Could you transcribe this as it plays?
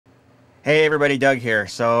Hey everybody, Doug here.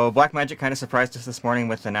 So Blackmagic kind of surprised us this morning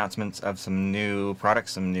with announcements of some new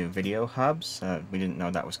products, some new video hubs. We didn't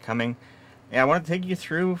know that was coming. Yeah, I wanted to take you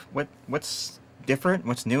through what's different,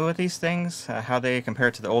 what's new with these things, how they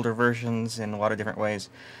compare to the older versions in a lot of different ways.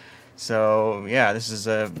 So yeah, this is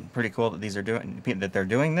pretty cool that they're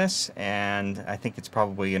doing this, and I think it's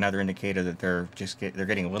probably another indicator that they're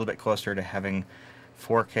getting a little bit closer to having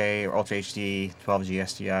 4K or Ultra HD, 12G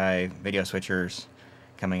SDI video switchers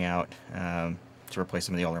coming out to replace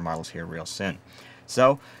some of the older models here real soon.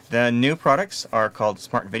 So the new products are called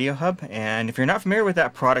Smart Video Hub, and if you're not familiar with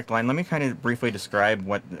that product line, let me kind of briefly describe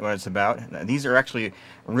what it's about. These are actually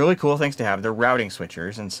really cool things to have. They're routing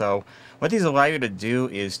switchers, and so what these allow you to do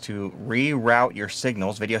is to reroute your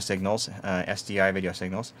signals, video signals, SDI video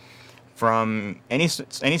signals, from any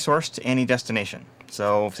source to any destination.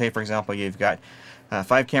 So say for example you've got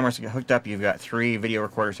 5 cameras hooked up, you've got 3 video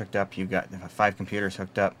recorders hooked up, you've got 5 computers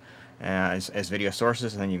hooked up as video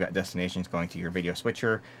sources, and then you've got destinations going to your video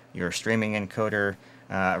switcher, your streaming encoder,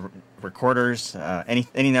 recorders,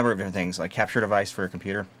 any number of different things, like capture device for a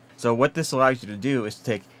computer. So what this allows you to do is to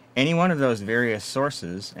take any one of those various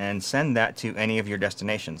sources and send that to any of your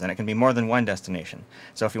destinations, and it can be more than one destination.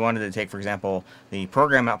 So if you wanted to take, for example, the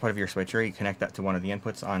program output of your switcher, you connect that to one of the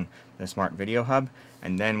inputs on the Smart Video Hub,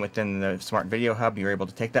 and then within the Smart Video Hub you're able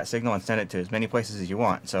to take that signal and send it to as many places as you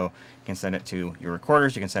want. So you can send it to your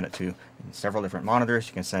recorders, you can send it to several different monitors,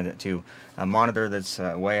 you can send it to a monitor that's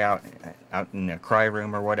way out in a cry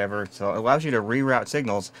room or whatever. So it allows you to reroute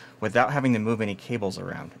signals without having to move any cables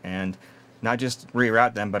around, and not just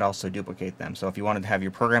reroute them, but also duplicate them. So if you wanted to have your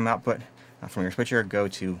program output from your switcher go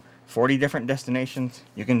to 40 different destinations,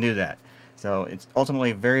 you can do that. So it's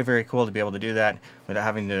ultimately very, very cool to be able to do that without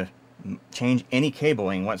having to change any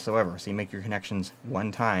cabling whatsoever. So you make your connections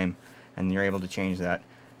one time, and you're able to change that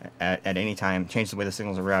at any time, change the way the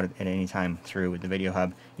signals are routed at any time through the Video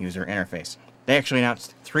Hub user interface. They actually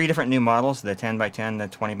announced 3 different new models, the 10x10, the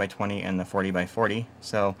 20x20, and the 40x40.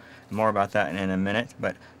 So more about that in a minute.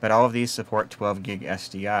 But all of these support 12 gig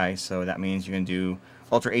SDI, so that means you can do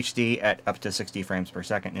Ultra HD at up to 60 frames per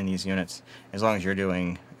second in these units, as long as you're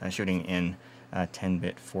doing shooting in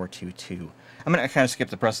 10-bit 422. I'm going to kind of skip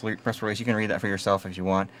the press release. You can read that for yourself if you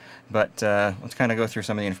want, but let's kind of go through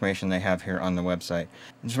some of the information they have here on the website.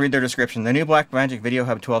 Just read their description. The new Blackmagic Video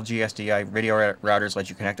Hub 12G-SDI video routers let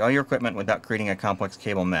you connect all your equipment without creating a complex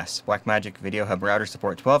cable mess. Blackmagic Video Hub routers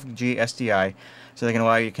support 12G-SDI, so they can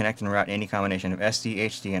allow you to connect and route any combination of SD,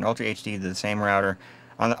 HD, and Ultra HD to the same router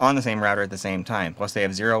on the same router at the same time. Plus they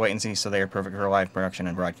have 0 latency, so they are perfect for live production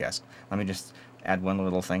and broadcast. Let me just add one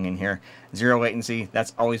little thing in here. 0 latency,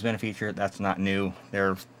 that's always been a feature. That's not new.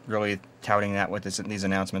 They're really touting that with these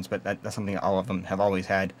announcements, but that's something all of them have always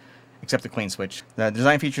had, except the clean switch. The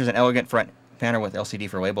design features an elegant front panel with LCD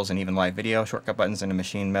for labels and even live video, shortcut buttons, and a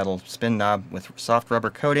machine metal spin knob with soft rubber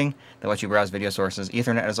coating that lets you browse video sources.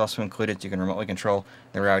 Ethernet is also included, so you can remotely control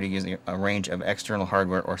the router using a range of external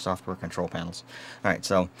hardware or software control panels. Alright,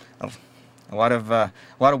 so a lot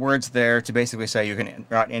of words there to basically say you can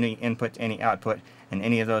route any input to any output, and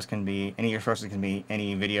any of those can be, any of your sources can be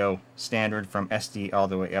any video standard from SD all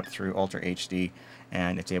the way up through Ultra HD,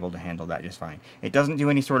 and it's able to handle that just fine. It doesn't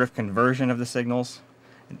do any sort of conversion of the signals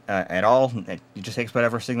at all. It just takes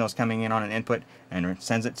whatever signal is coming in on an input and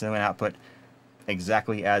sends it to an output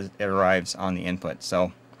exactly as it arrives on the input.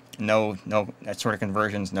 So no that sort of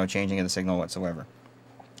conversions, no changing of the signal whatsoever.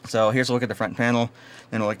 So here's a look at the front panel,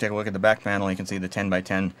 then we'll take a look at the back panel. You can see the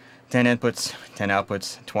 10x10, 10 inputs, 10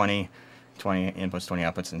 outputs, 20 inputs, 20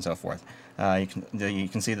 outputs, and so forth. You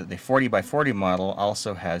can see that the 40x40 model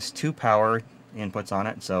also has 2 power inputs on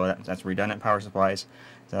it, so that's redundant power supplies.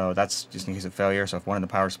 So that's just in case of failure. So if one of the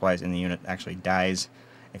power supplies in the unit actually dies,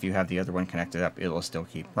 if you have the other one connected up, it will still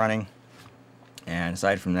keep running. And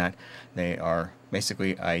aside from that, they are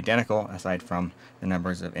basically identical aside from the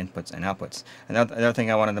numbers of inputs and outputs. Another thing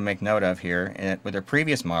I wanted to make note of here, with their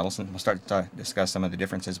previous models, and we'll start to discuss some of the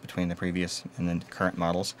differences between the previous and the current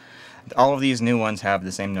models, all of these new ones have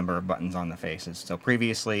the same number of buttons on the faces. So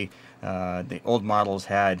previously, the old models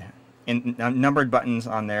had numbered buttons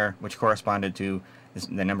on there which corresponded to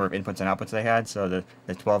the number of inputs and outputs they had. So the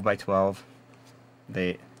 12x12,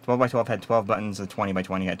 the 12x12 had 12 buttons, the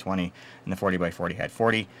 20x20 had 20, and the 40x40 had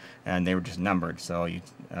 40, and they were just numbered. So you'd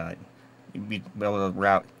be able to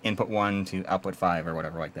route input 1 to output 5 or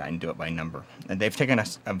whatever like that and do it by number. And they've taken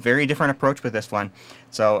a very different approach with this one,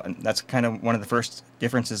 so that's kind of one of the first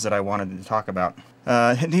differences that I wanted to talk about.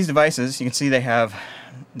 These devices, you can see they have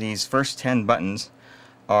these first 10 buttons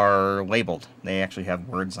are labeled. They actually have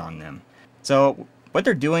words on them. So what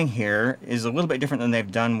they're doing here is a little bit different than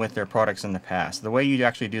they've done with their products in the past. The way you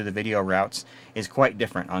actually do the video routes is quite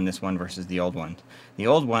different on this one versus the old one. The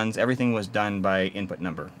old ones, everything was done by input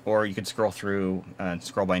number, or you could scroll through and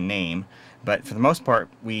scroll by name, but for the most part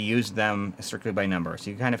we use them strictly by number. So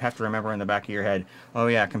you kind of have to remember in the back of your head, oh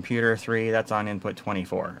yeah, computer 3, that's on input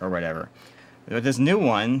 24 or whatever. With this new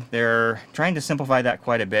one, they're trying to simplify that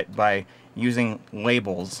quite a bit by using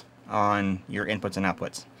labels on your inputs and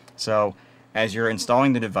outputs. So as you're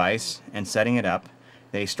installing the device and setting it up,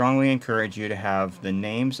 they strongly encourage you to have the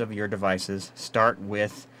names of your devices start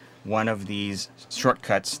with one of these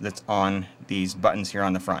shortcuts that's on these buttons here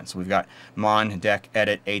on the front. So we've got Mon, Deck,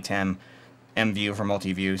 Edit, ATEM, MView for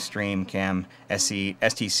multi-view, Stream, Cam, SC,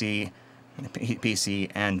 STC,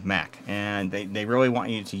 PC, and Mac. And they really want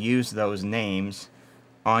you to use those names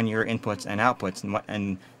on your inputs and outputs.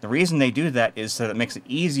 And the reason they do that is so that it makes it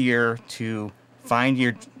easier to find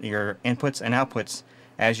your inputs and outputs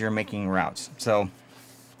as you're making routes. So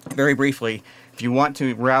very briefly, if you want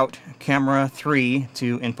to route camera 3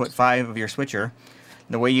 to input 5 of your switcher,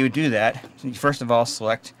 the way you would do that, you first of all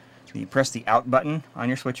you press the out button on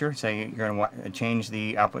your switcher. Say you're going to change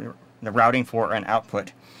the output, the routing for an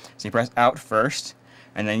output. So you press out first,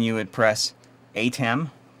 and then you would press ATEM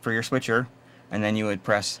for your switcher, and then you would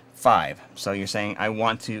press 5. So you're saying I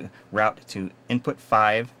want to route to input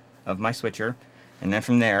 5 of my switcher. And then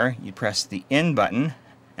from there, you press the in button,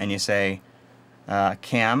 and you say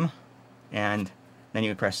cam, and then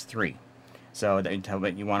you would press 3. So that you tell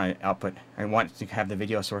that you want to output, I want to have the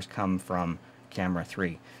video source come from camera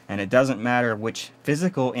 3. And it doesn't matter which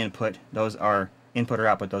physical input those are, input or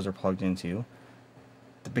output those are plugged into,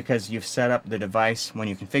 because you've set up the device when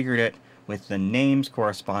you configured it with the names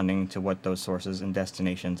corresponding to what those sources and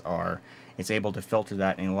destinations are. It's able to filter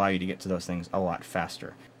that and allow you to get to those things a lot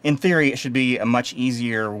faster. In theory, it should be a much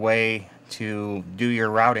easier way to do your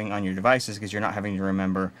routing on your devices, because you're not having to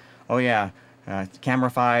remember, oh yeah, camera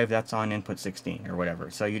 5, that's on input 16 or whatever.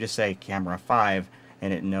 So you just say camera 5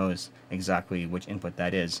 and it knows exactly which input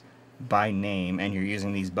that is by name, and you're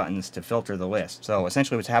using these buttons to filter the list. So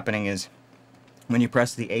essentially what's happening is when you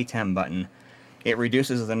press the ATEM button, it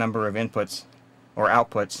reduces the number of inputs or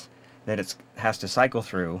outputs that it has to cycle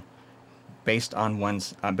through based on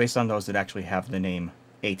those that actually have the name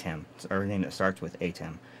ATEM, or a name that starts with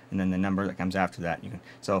ATEM, and then the number that comes after that.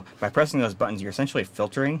 So by pressing those buttons, you're essentially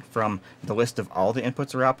filtering from the list of all the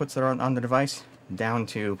inputs or outputs that are on the device down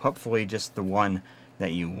to hopefully just the one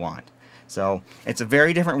that you want. So it's a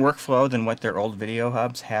very different workflow than what their old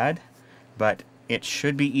Videohubs had, but it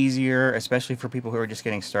should be easier, especially for people who are just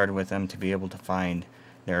getting started with them, to be able to find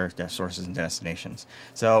their sources and destinations.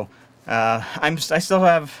 So I still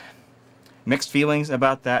have mixed feelings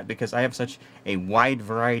about that, because I have such a wide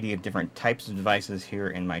variety of different types of devices here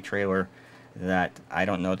in my trailer that I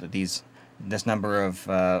don't know that this number of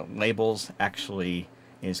labels actually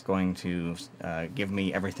is going to give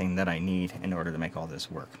me everything that I need in order to make all this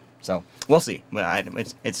work. So we'll see.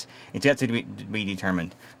 It's yet to be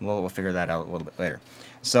determined. We'll figure that out a little bit later.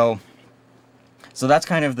 So that's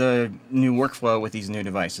kind of the new workflow with these new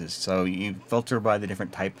devices. So you filter by the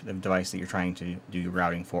different type of device that you're trying to do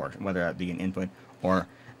routing for, whether that be an input or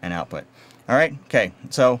an output. Alright, okay,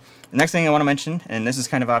 so the next thing I want to mention, and this is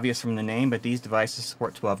kind of obvious from the name, but these devices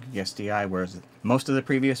support 12G-SDI, whereas most of the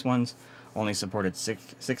previous ones only supported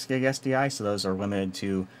 6G SDI, so those are limited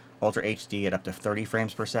to Ultra HD at up to 30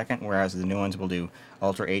 frames per second, whereas the new ones will do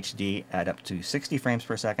Ultra HD at up to 60 frames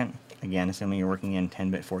per second. Again, assuming you're working in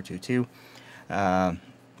 10-bit 422.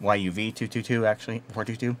 YUV 222 actually,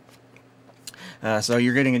 422. So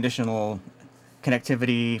you're getting additional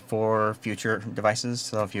connectivity for future devices.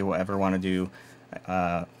 So if you ever want to do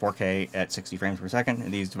 4K at 60 frames per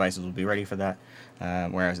second, these devices will be ready for that.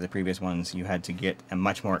 Whereas the previous ones, you had to get a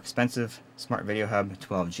much more expensive Smart Video Hub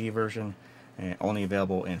 12G version, only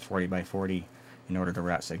available in 40x40 in order to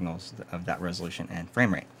route signals of that resolution and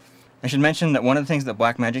frame rate. I should mention that one of the things that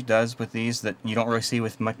Blackmagic does with these that you don't really see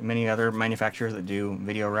with many other manufacturers that do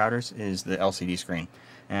video routers is the LCD screen.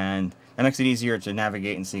 And that makes it easier to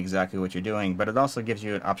navigate and see exactly what you're doing, but it also gives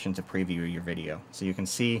you an option to preview your video. So you can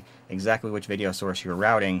see exactly which video source you're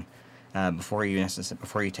routing before you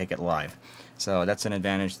take it live. So that's an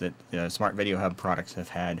advantage that Smart Video Hub products have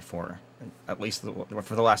had for at least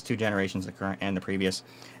for the last 2 generations, the current and the previous,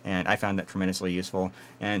 and I found that tremendously useful.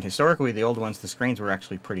 And historically, the old ones, the screens were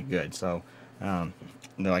actually pretty good. So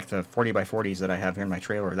like the 40x40s that I have here in my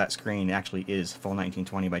trailer, that screen actually is full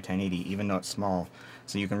 1920 by 1080, even though it's small.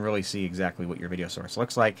 So you can really see exactly what your video source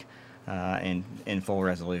looks like. in full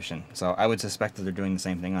resolution. So I would suspect that they're doing the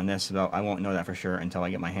same thing on this, though I won't know that for sure until I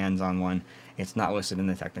get my hands on one. It's not listed in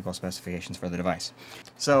the technical specifications for the device.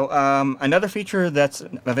 So another feature that's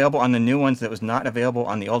available on the new ones that was not available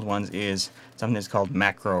on the old ones is something that's called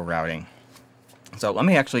macro routing. So let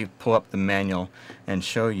me actually pull up the manual and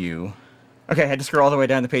show you. Okay, I had to scroll all the way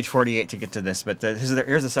down to page 48 to get to this, but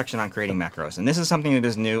here's a section on creating macros. And this is something that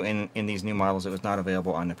is new in these new models. It was not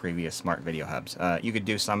available on the previous smart video hubs. You could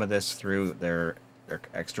do some of this through their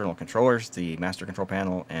external controllers, the master control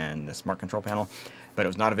panel and the smart control panel, but it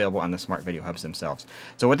was not available on the smart video hubs themselves.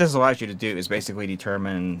 So what this allows you to do is basically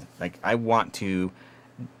determine, like, I want to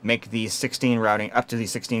make these 16 routing, up to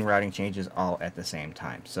these 16 routing changes all at the same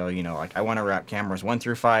time. So, you know, like I want to route cameras 1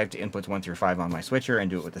 through 5 to inputs 1 through 5 on my switcher and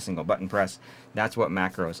do it with a single button press. That's what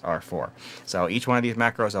macros are for. So each one of these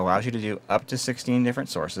macros allows you to do up to 16 different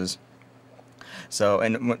sources. So,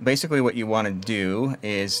 and basically what you want to do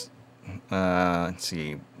is, let's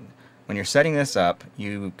see, when you're setting this up,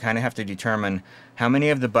 you kind of have to determine how many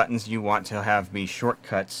of the buttons you want to have be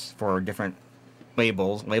shortcuts for different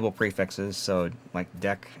label prefixes, so like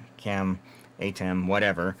DEC, CAM, ATEM,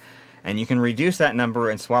 whatever, and you can reduce that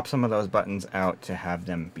number and swap some of those buttons out to have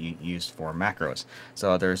them be used for macros.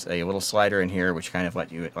 So there's a little slider in here which kind of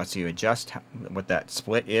lets you adjust what that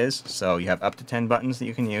split is. So you have up to 10 buttons that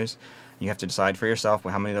you can use. You have to decide for yourself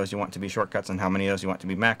how many of those you want to be shortcuts and how many of those you want to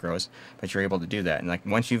be macros, but you're able to do that. And like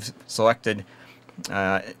once you've selected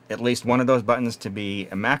at least one of those buttons to be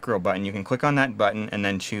a macro button, you can click on that button and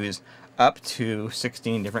then choose up to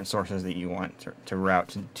 16 different sources that you want to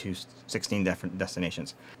route to 16 different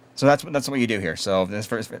destinations. So that's what you do here. So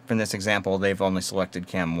from this example, they've only selected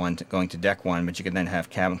Cam 1 going to DEC 1, but you could then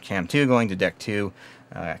have Cam 2 going to DEC 2,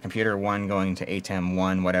 Computer 1 going to ATEM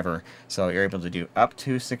 1, whatever. So you're able to do up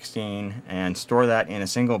to 16 and store that in a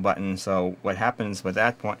single button. So what happens with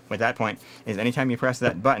that point is anytime you press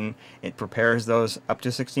that button, it prepares those up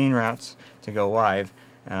to 16 routes to go live.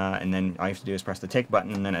 And then all you have to do is press the take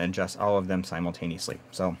button and then it adjusts all of them simultaneously.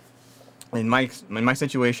 So in my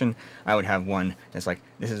situation, I would have one that's like,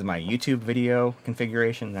 this is my YouTube video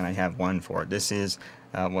configuration, then I have one for this is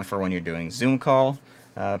for when you're doing Zoom call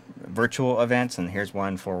virtual events, and here's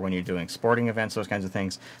one for when you're doing sporting events, those kinds of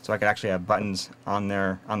things. So I could actually have buttons on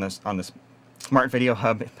there on this Smart Video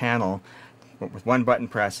Hub panel with one button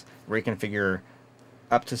press where you can configure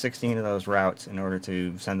up to 16 of those routes in order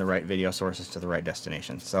to send the right video sources to the right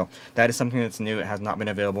destinations. So that is something that's new. It has not been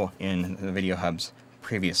available in the video hubs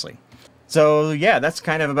previously. So yeah, that's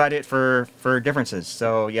kind of about it for differences.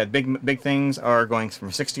 So yeah, big things are going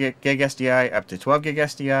from 60 gig SDI up to 12 gig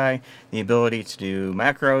SDI, the ability to do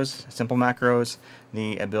macros, simple macros,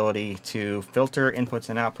 the ability to filter inputs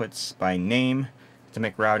and outputs by name to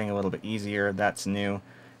make routing a little bit easier. That's new.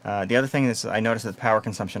 The other thing is I noticed that the power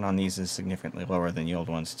consumption on these is significantly lower than the old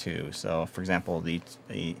ones too. So for example, the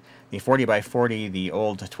 40x40, the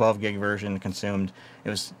old 12 gig version consumed, it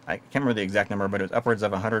was, I can't remember the exact number, but it was upwards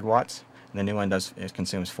of 100 watts. The new one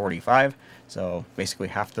consumes 45, so basically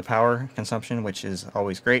half the power consumption, which is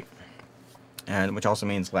always great, and which also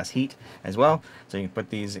means less heat as well. So you can put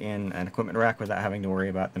these in an equipment rack without having to worry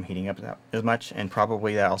about them heating up as much, and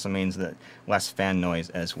probably that also means that less fan noise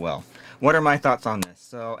as well. What are my thoughts on this?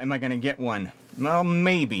 So am I going to get one? Well,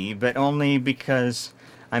 maybe, but only because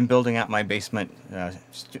I'm building out my basement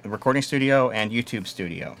recording studio and YouTube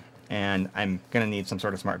studio, and I'm going to need some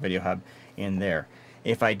sort of smart video hub in there.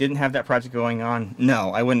 If I didn't have that project going on, no,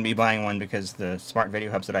 I wouldn't be buying one, because the smart video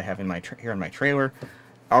hubs that I have in my here in my trailer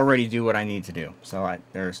already do what I need to do. So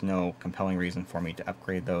there's no compelling reason for me to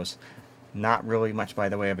upgrade those. Not really much by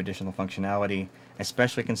the way of additional functionality,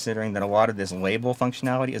 especially considering that a lot of this label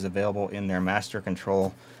functionality is available in their Master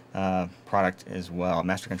Control product as well,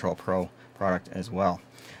 Master Control Pro product as well.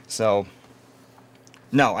 So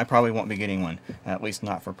no, I probably won't be getting one, at least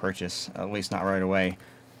not for purchase, at least not right away.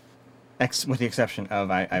 With the exception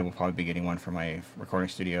of I will probably be getting one for my recording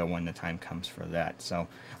studio when the time comes for that. So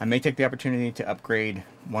I may take the opportunity to upgrade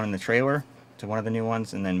one in the trailer to one of the new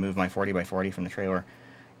ones and then move my 40x40 from the trailer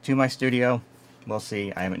to my studio. We'll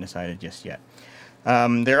see. I haven't decided just yet.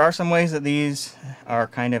 There are some ways that these are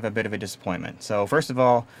kind of a bit of a disappointment. So first of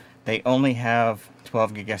all, they only have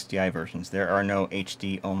 12 gig SDI versions. There are no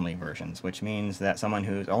HD only versions, which means that someone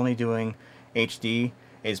who's only doing HD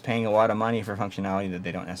is paying a lot of money for functionality that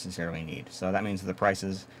they don't necessarily need. So that means the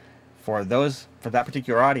prices for that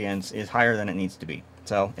particular audience is higher than it needs to be.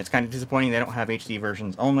 So it's kind of disappointing they don't have HD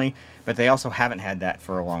versions only, but they also haven't had that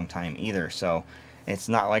for a long time either. So it's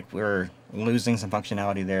not like we're losing some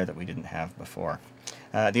functionality there that we didn't have before.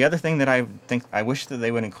 The other thing that I wish that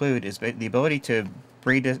they would include is the ability to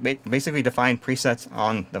basically define presets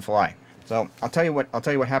on the fly. So I'll tell you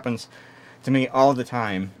what happens to me all the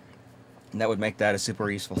time. That would make that a super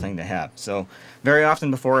useful thing to have. So very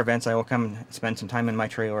often before events, I will come and spend some time in my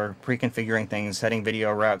trailer pre-configuring things, setting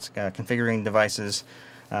video routes, configuring devices,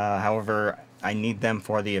 however I need them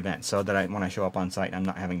for the event, so that when I show up on site, I'm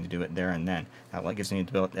not having to do it there and then. That gives me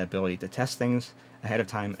the ability to test things ahead of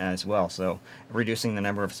time as well, so reducing the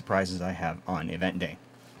number of surprises I have on event day,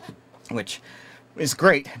 which is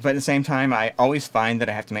great. But at the same time, I always find that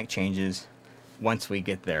I have to make changes once we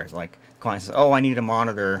get there. Like, client says, oh, I need a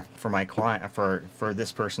monitor for my client, for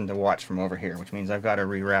this person to watch from over here, which means I've got to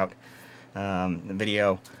reroute the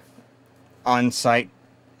video on site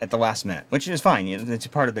at the last minute, which is fine. It's a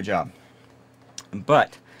part of the job.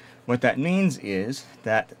 But what that means is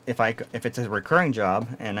that if it's a recurring job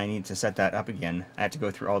and I need to set that up again, I have to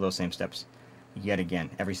go through all those same steps yet again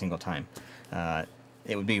every single time.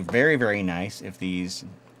 It would be very, very nice if these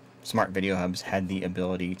smart video hubs had the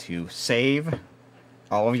ability to save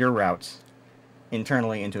all of your routes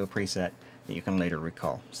internally into a preset that you can later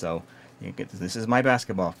recall. So you get, this is my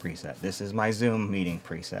basketball preset, this is my Zoom meeting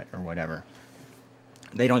preset, or whatever.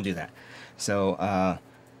 They don't do that. So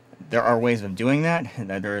there are ways of doing that.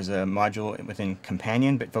 There is a module within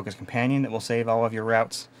Companion, BitFocus Companion, that will save all of your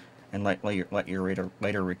routes and let you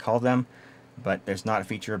later recall them. But there's not a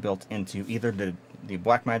feature built into either the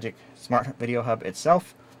Blackmagic Smart Video Hub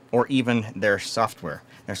itself, or even their software.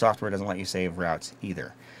 Their software doesn't let you save routes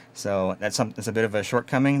either. So that's a bit of a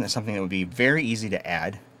shortcoming. That's something that would be very easy to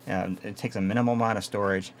add. It takes a minimal amount of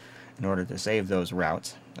storage in order to save those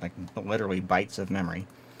routes, like literally bytes of memory.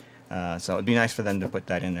 So it'd be nice for them to put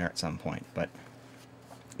that in there at some point. But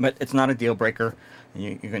it's not a deal breaker.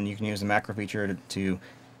 You can use the macro feature to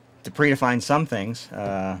predefine some things,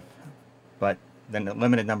 but then the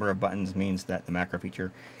limited number of buttons means that the macro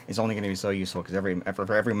feature is only going to be so useful, because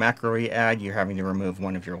for every macro you add, you're having to remove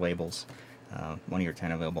one of your labels, one of your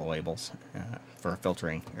 10 available labels for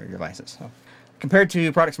filtering your devices. So, compared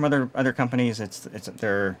to products from other companies,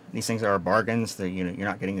 these things are bargains. You're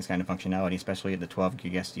not getting this kind of functionality, especially at the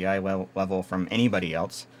 12G-SDI level from anybody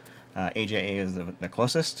else. AJA is the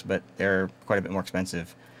closest, but they're quite a bit more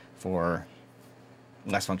expensive for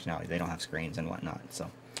less functionality. They don't have screens and whatnot. So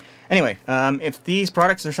anyway, if these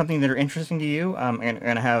products are something that are interesting to you, I'm going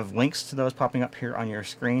to have links to those popping up here on your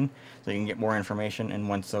screen so you can get more information. And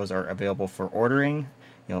once those are available for ordering,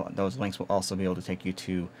 those links will also be able to take you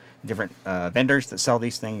to different vendors that sell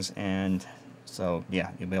these things. And so,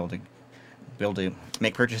 yeah, you'll be able to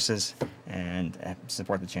make purchases and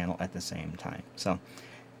support the channel at the same time. So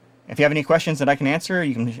if you have any questions that I can answer,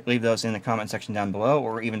 you can leave those in the comment section down below,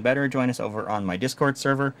 or even better, join us over on my Discord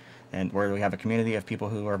server, and where we have a community of people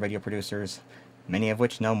who are video producers, many of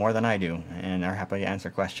which know more than I do and are happy to answer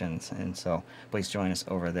questions. And so please join us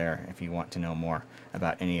over there if you want to know more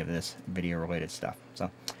about any of this video related stuff. So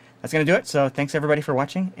that's going to do it. So thanks everybody for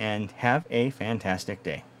watching, and have a fantastic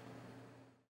day.